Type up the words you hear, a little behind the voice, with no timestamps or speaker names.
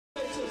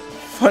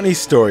funny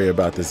story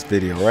about this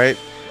video, right?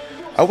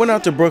 I went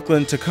out to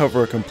Brooklyn to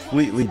cover a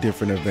completely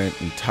different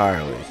event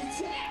entirely.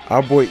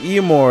 Our boy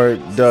Emor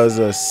does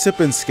a sip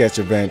and sketch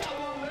event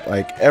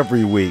like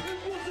every week,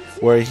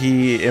 where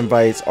he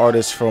invites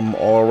artists from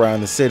all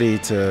around the city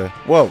to,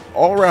 well,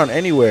 all around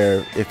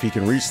anywhere if he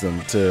can reach them,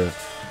 to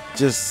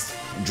just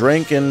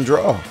drink and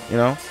draw, you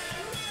know?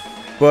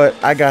 But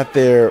I got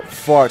there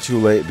far too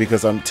late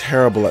because I'm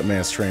terrible at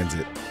mass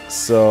transit.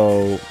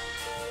 So,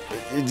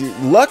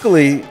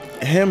 luckily,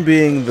 him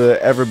being the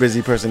ever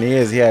busy person he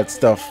is, he had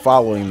stuff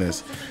following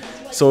this.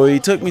 So he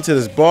took me to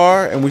this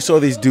bar and we saw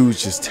these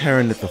dudes just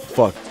tearing it the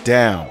fuck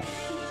down.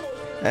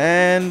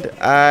 And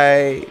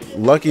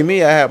lucky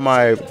me, I had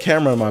my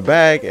camera in my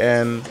bag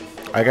and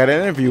I got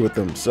an interview with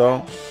them.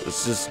 So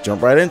let's just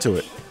jump right into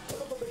it.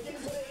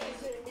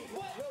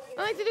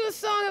 I like to do a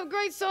song of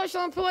great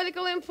social and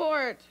political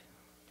import.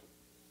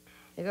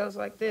 It goes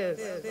like this.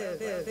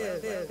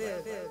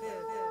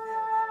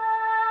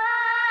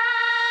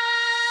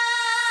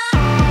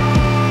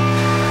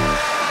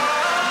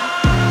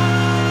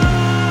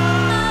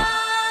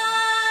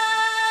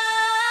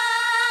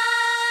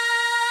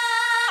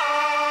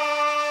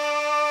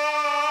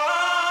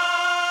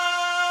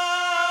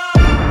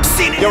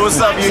 Yo,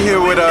 what's up? You're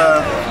here with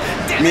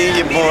me and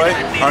your boy,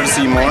 Artist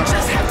Emor,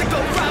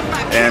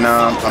 and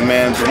my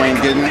man Dwayne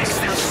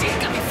Giddens,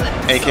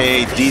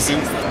 aka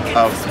Deascent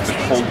of the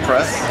Cold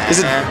Press. Is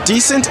it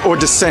Deascent or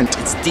Deascent?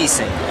 It's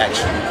Deascent,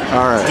 actually.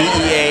 All right.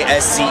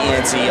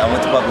 D-E-A-S-C-E-N-T. I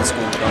went to public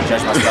school. Don't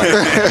judge my stuff.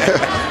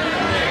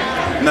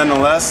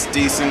 Nonetheless,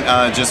 Deascent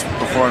just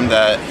performed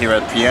here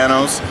at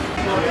Pianos.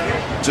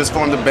 Just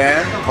formed a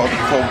band called the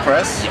Cold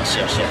Press. Yes,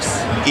 yes, yes.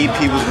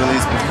 EP was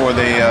released before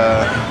they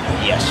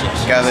yes.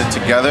 gathered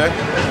together.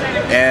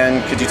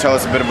 And could you tell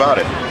us a bit about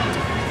it?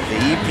 The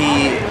EP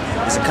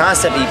is a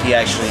concept EP,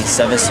 actually.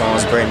 7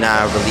 songs Brent and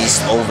I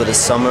released over the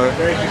summer,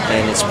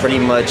 and it's pretty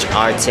much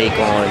our take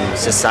on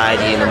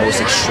society in the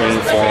most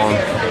extreme form.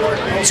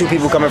 2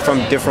 people coming from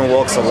different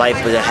walks of life,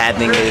 but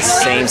having the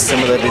same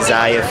similar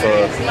desire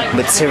for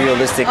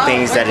materialistic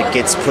things that it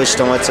gets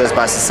pushed onto us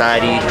by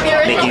society,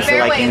 making you feel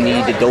like you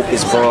need the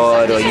dopest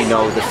broad, or you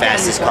know, the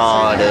fastest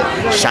car, the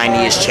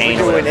shiniest chain,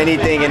 or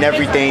anything and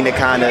everything to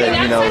kind of,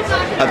 you know,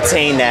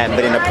 obtain that.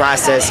 But in the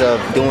process of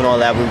doing all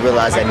that, we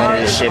realized that none of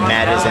this shit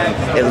matters, and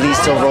it leads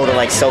to a road of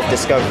like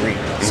self-discovery.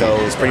 So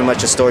it's pretty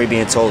much a story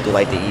being told through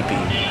like the EP.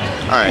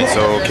 All right,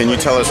 so can you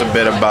tell us a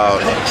bit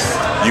about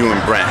you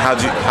and Brent?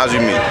 How'd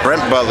you meet?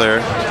 Brent Butler,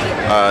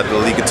 the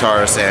lead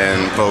guitarist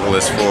and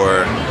vocalist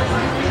for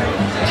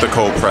the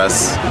Cold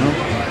Press.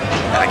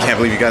 And I can't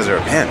believe you guys are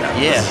a band now.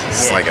 Yeah,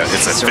 it's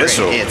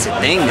official. It's a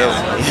thing now.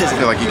 I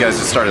feel like you guys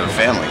just started a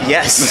family.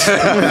 Yes,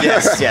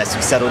 yes,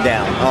 we settled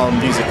down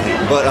musically.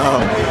 But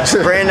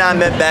Brent and I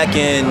met back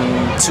in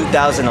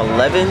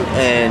 2011,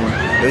 and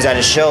it was at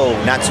a show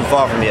not too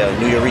far from here,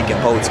 New Yorican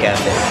Poets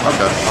Cafe.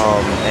 Okay.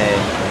 And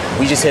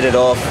we just hit it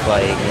off,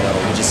 like, you know,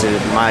 we just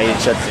admired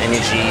each other's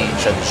energy,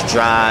 each other's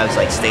drives,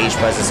 like stage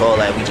presence, all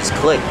that. We just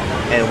clicked,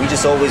 and we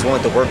just always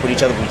wanted to work with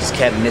each other. We just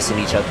kept missing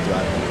each other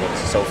throughout the years.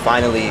 So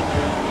finally,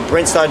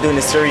 Brent started doing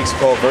a series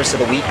called Verse of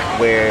the Week,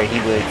 where he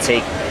would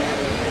take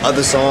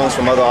other songs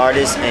from other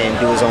artists and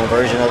do his own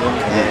version of them.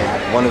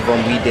 And one of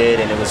them we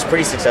did, and it was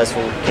pretty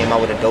successful. Came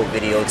out with a dope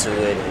video to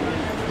it.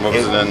 What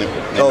was it?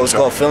 Oh, it's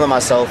called Feeling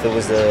Myself. It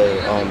was the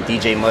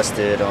DJ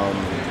Mustard,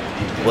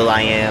 Will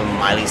I Am,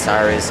 Miley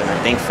Cyrus, and I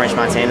think French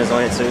Montana's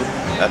on it too.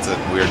 That's a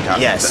weird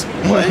concept. Yes.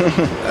 What?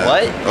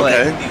 What?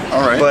 Okay.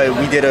 All right. But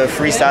we did a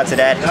freestyle to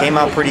that. Came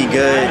out pretty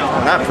good.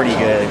 Well, not pretty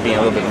good, being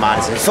a little bit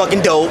modest. It's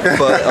fucking dope,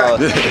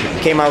 but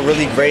came out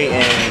really great,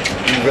 and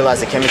we realized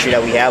the chemistry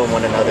that we had with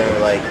one another.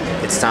 Like,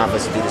 it's time for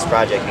us to do this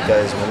project,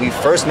 because when we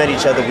first met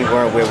each other, we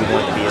weren't where we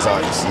wanted to be as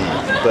artists.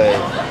 But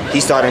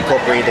he started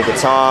incorporating the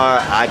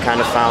guitar. I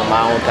kind of found my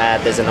own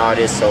path as an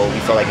artist, so we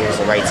felt like it was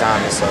the right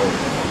time. And so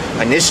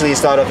initially it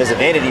started off as a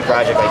vanity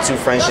project, like 2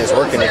 friends just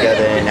working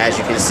together, and as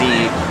you can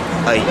see,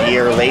 a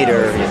year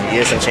later, a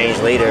year some change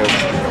later,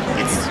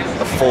 it's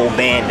a full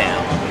band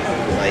now.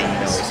 Like, you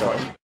know, so.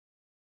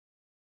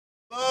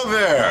 Hello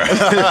there.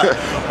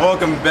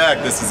 Welcome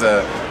back. This is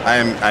I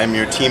am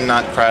your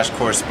TeamNotCrash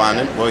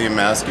correspondent, William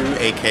Mascu,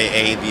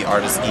 aka the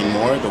Artist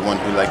Emor, the one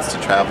who likes to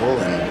travel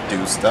and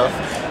do stuff.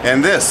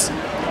 And this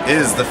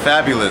is the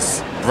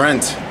fabulous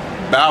Brent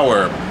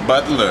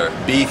Butler,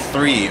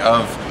 B3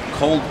 of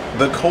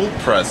the Cold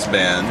Press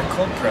band. The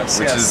Cold Press,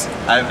 which yes. is,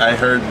 I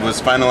heard,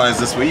 was finalized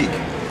this week.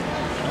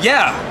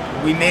 Yeah,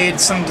 we made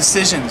some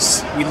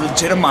decisions. We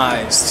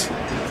legitimized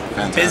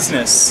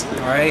business,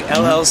 all right?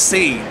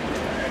 LLC.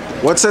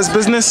 What says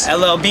business?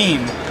 LL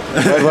Bean.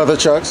 Like leather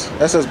chucks?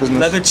 That says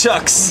business. Leather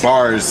chucks.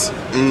 Bars.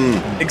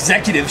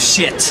 Executive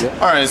shit.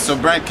 All right, so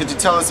Brent, could you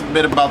tell us a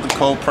bit about the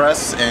Cold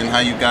Press and how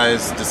you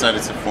guys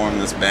decided to form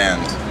this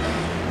band?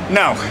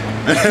 No.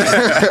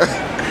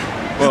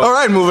 Well, all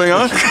right, moving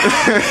on.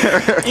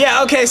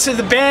 Yeah, okay, so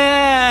the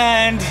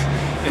band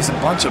is a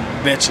bunch of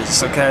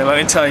bitches, okay? Let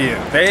me tell you.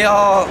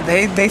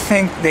 They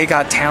think they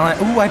got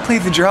talent. Ooh, I play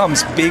the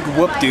drums. Big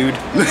whoop, dude.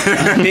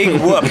 Big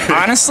whoop.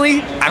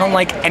 Honestly, I don't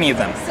like any of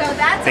them.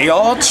 They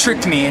all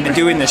tricked me into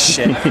doing this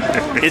shit.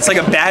 It's like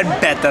a bad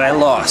bet that I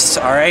lost,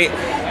 all right?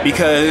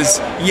 Because,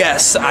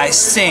 yes, I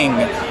sing,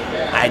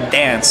 I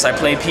dance, I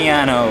play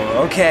piano,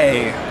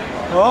 okay.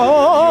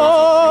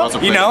 Oh,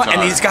 you know,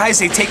 and these guys,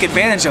 they take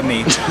advantage of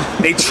me.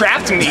 They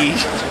trapped me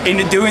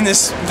into doing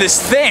this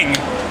thing.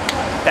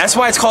 That's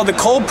why it's called the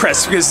cold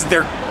press, because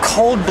they're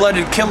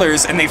cold-blooded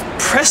killers, and they've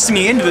pressed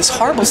me into this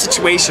horrible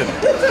situation.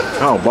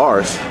 Oh,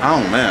 bars.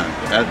 Oh man,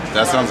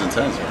 that sounds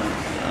intense.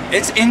 Man.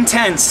 It's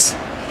intense,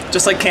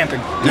 just like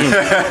camping.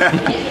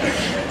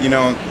 You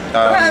know,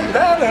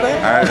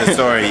 I heard a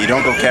story. You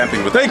don't go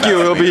camping with. Thank you.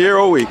 He'll be here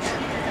all week.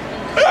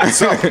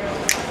 So,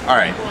 all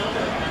right,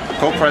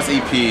 Cold Press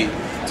EP.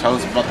 Tell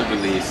us about the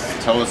release.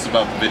 Tell us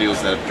about the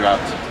videos that have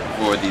dropped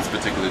for these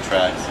particular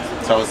tracks.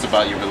 Tell us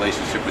about your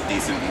relationship with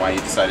Deascent and why you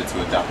decided to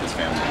adopt this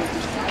family.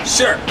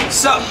 Sure.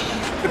 So,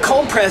 the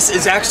Cold Press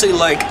is actually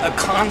like a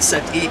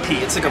concept EP.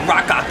 It's like a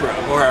rock opera,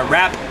 or a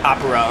rap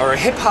opera, or a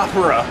hip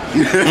opera.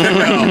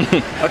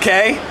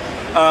 Okay?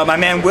 My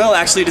man Will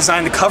actually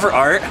designed the cover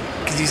art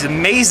because he's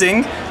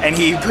amazing, and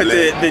he put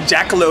the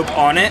jackalope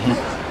on it,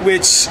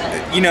 which,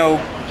 you know,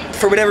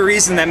 for whatever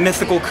reason, that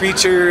mythical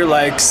creature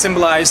like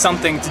symbolized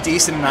something to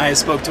Deascent and I.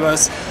 Spoke to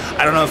us.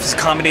 I don't know if it's a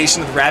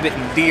combination of the rabbit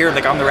and deer.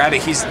 Like I'm the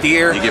rabbit, he's the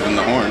deer. You give him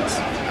the horns.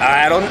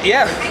 I don't.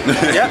 Yeah.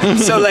 Yeah.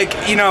 So like,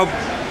 you know,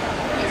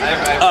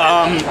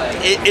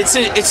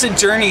 it's a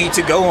journey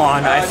to go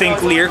on. I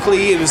think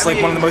lyrically, it was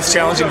like one of the most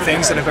challenging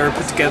things that I've ever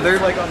put together.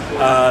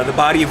 The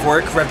body of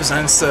work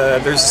represents.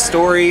 There's a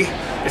story.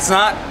 It's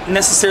not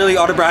necessarily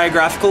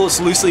autobiographical.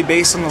 It's loosely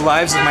based on the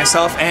lives of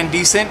myself and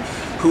Deascent,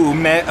 who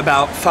met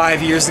about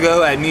 5 years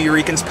ago at New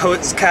Eurekan's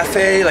Poets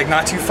Cafe, like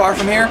not too far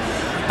from here.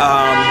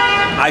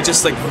 I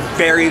just like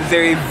very,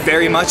 very,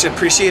 very much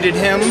appreciated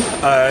him.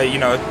 You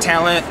know,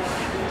 talent,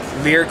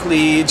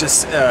 lyrically,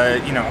 just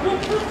you know,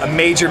 a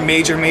major,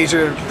 major,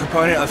 major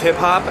proponent of hip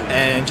hop,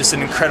 and just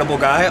an incredible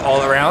guy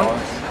all around.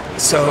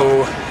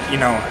 So, you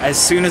know, as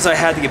soon as I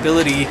had the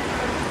ability,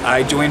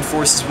 I joined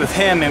forces with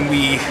him, and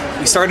we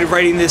started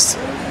writing this.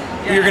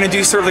 We were gonna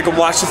do sort of like a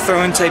Watch the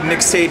Throne type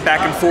mixtape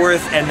back and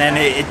forth, and then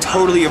it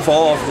totally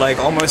evolved like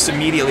almost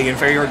immediately and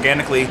very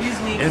organically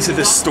into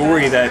this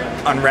story that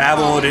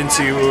unraveled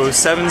into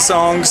 7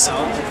 songs.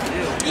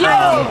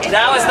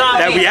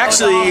 That we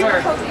actually,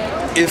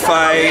 if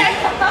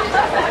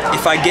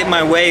I get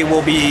my way,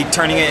 we'll be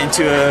turning it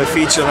into a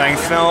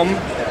feature-length film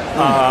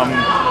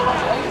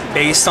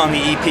based on the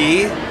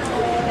EP,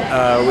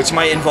 which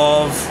might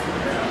involve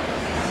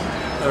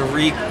a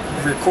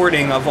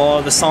recording of all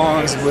the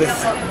songs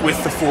with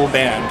the full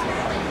band.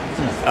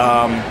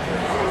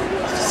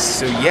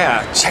 So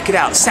yeah, check it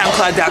out.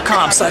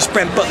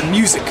 SoundCloud.com/Brent Butler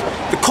Music.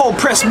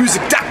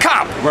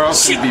 TheColdPressMusic.com. Where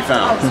else can it be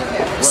found?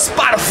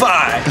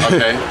 Spotify.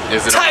 Okay.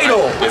 Is it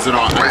Tidal. Is it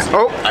on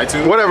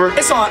iTunes? Whatever.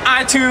 It's on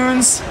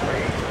iTunes.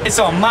 It's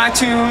on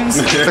MyTunes.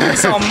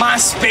 It's on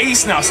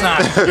MySpace. No, it's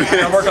not. I'm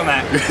gonna work on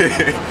that.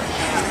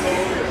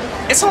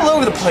 It's all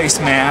over the place,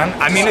 man.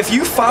 I mean, if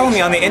you follow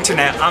me on the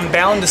internet, I'm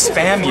bound to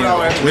spam you.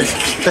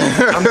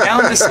 I'm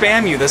bound to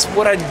spam you. That's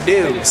what I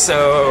do.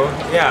 So,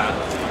 yeah.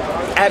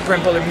 At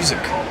Brent Butler Music.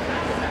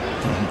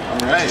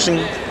 All right.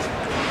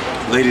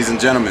 Ladies and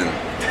gentlemen,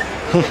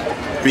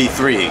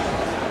 B3.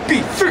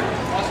 B3.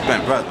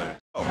 Brent Butler.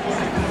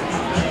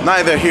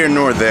 Neither here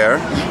nor there.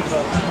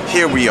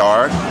 Here we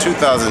are,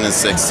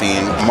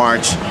 2016,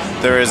 March.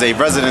 There is a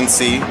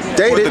residency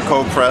for the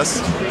Cold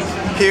Press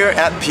here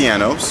at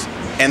Pianos.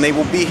 And they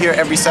will be here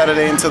every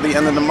Saturday until the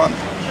end of the month.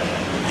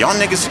 Y'all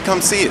niggas should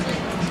come see it.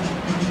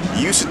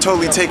 You should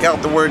totally take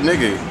out the word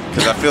nigga,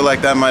 because I feel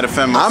like that might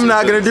offend most. I'm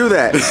not gonna do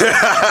that.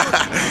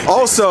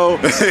 Also,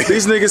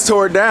 these niggas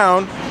tore it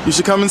down. You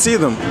should come and see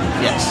them.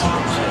 Yes.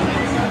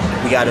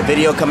 We got a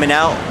video coming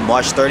out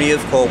March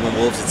 30th called When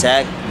Wolves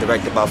Attack,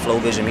 directed by Flow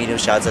Vision Medium.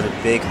 Shout out to the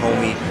big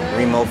homie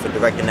Remo for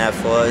directing that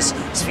for us.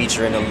 It's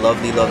featuring a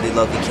lovely, lovely,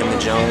 lovely Kimma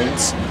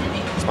Jones.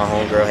 It's my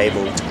homegirl, hey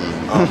boo.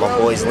 My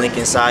boys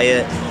Lincoln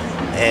Saya.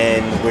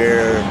 And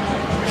we're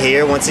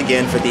here once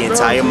again for the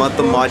entire month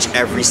of March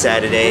every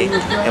Saturday,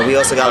 and we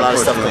also got a lot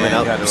of stuff coming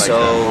up, so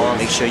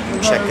make sure you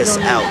check us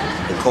out.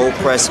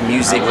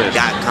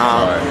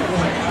 TheColdPressMusic.com,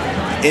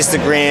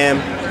 Instagram,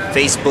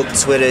 Facebook,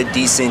 Twitter,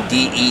 Deascent,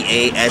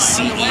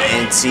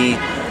 DEASCENT,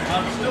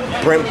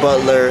 Brent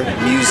Butler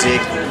Music,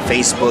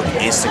 Facebook,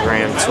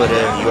 Instagram,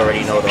 Twitter. You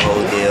already know the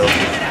whole deal.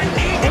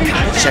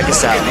 Check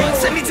us out.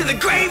 Send me to the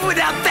grave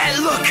without that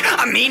look.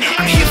 I mean it.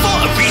 I'm here for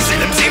a reason.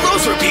 Them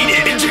zeros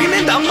repeated. Been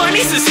dreaming about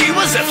money since he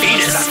was a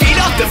fetus. I feed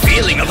off the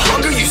feeling of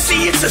hunger. You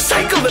see, it's a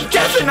cycle of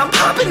death, and I'm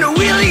popping a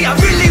wheelie. I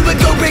really would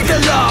go break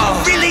the law.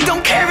 Really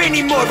don't care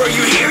anymore. Are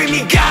you hearing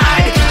me,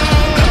 God?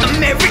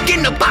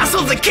 American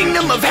apostle, the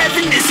kingdom of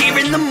heaven is here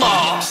in the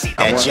mall.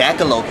 That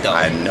jackalope, though.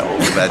 I know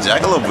that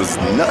jackalope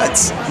was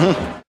nuts.